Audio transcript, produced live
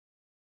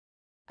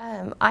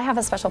I have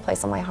a special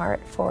place on my heart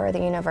for the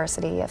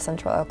University of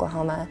Central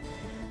Oklahoma,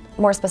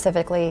 more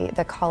specifically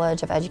the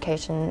College of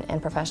Education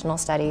and Professional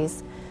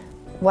Studies.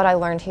 What I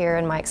learned here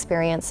and my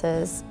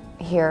experiences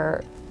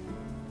here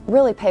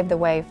really paved the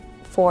way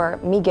for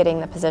me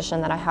getting the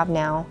position that I have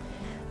now.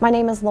 My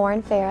name is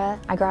Lauren Farah.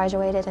 I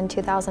graduated in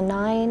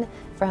 2009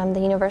 from the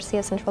University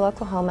of Central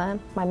Oklahoma.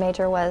 My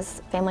major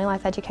was Family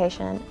Life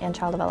Education and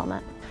Child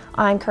Development.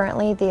 I'm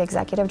currently the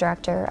Executive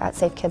Director at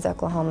Safe Kids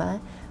Oklahoma.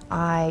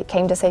 I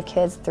came to Safe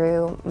Kids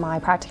through my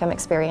practicum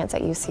experience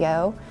at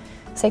UCO.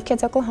 Safe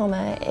Kids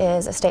Oklahoma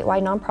is a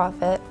statewide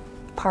nonprofit,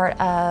 part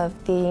of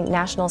the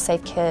National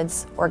Safe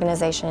Kids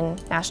Organization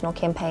national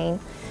campaign,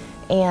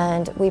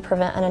 and we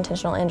prevent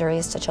unintentional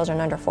injuries to children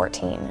under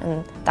 14,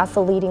 and that's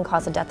the leading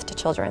cause of death to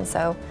children.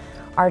 So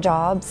our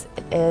jobs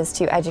is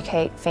to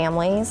educate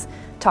families,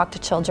 talk to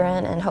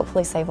children, and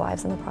hopefully save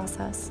lives in the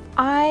process.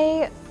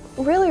 I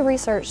really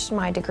researched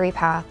my degree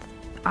path.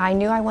 I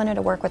knew I wanted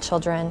to work with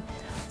children.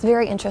 I was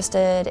very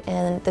interested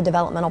in the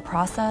developmental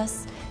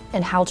process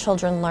and how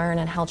children learn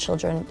and how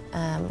children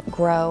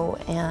grow,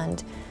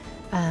 and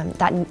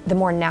the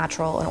more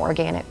natural and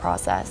organic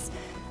process.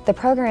 The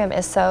program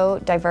is so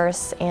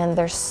diverse and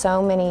there's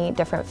so many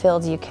different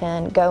fields you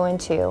can go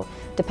into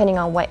depending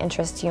on what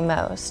interests you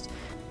most.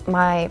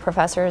 My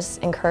professors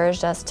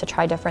encouraged us to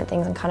try different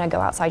things and kind of go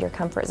outside your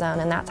comfort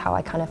zone, and that's how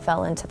I kind of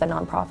fell into the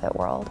nonprofit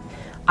world.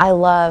 I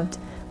loved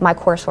my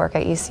coursework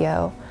at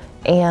UCO,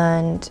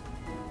 and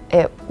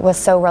it was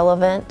so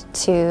relevant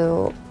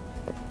to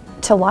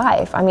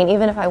life. I mean,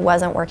 even if I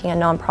wasn't working a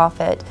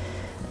nonprofit,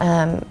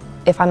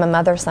 if I'm a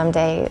mother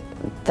someday,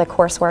 the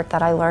coursework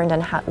that I learned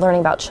and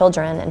learning about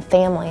children and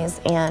families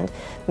and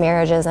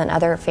marriages and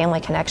other family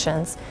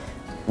connections,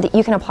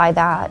 you can apply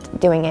that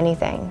doing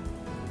anything.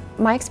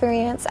 My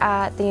experience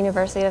at the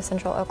University of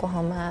Central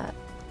Oklahoma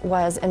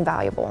was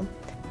invaluable.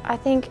 I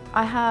think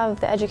I have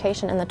the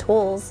education and the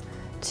tools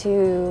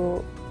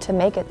to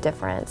make a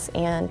difference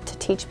and to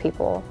teach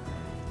people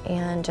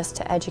and just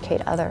to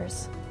educate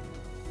others.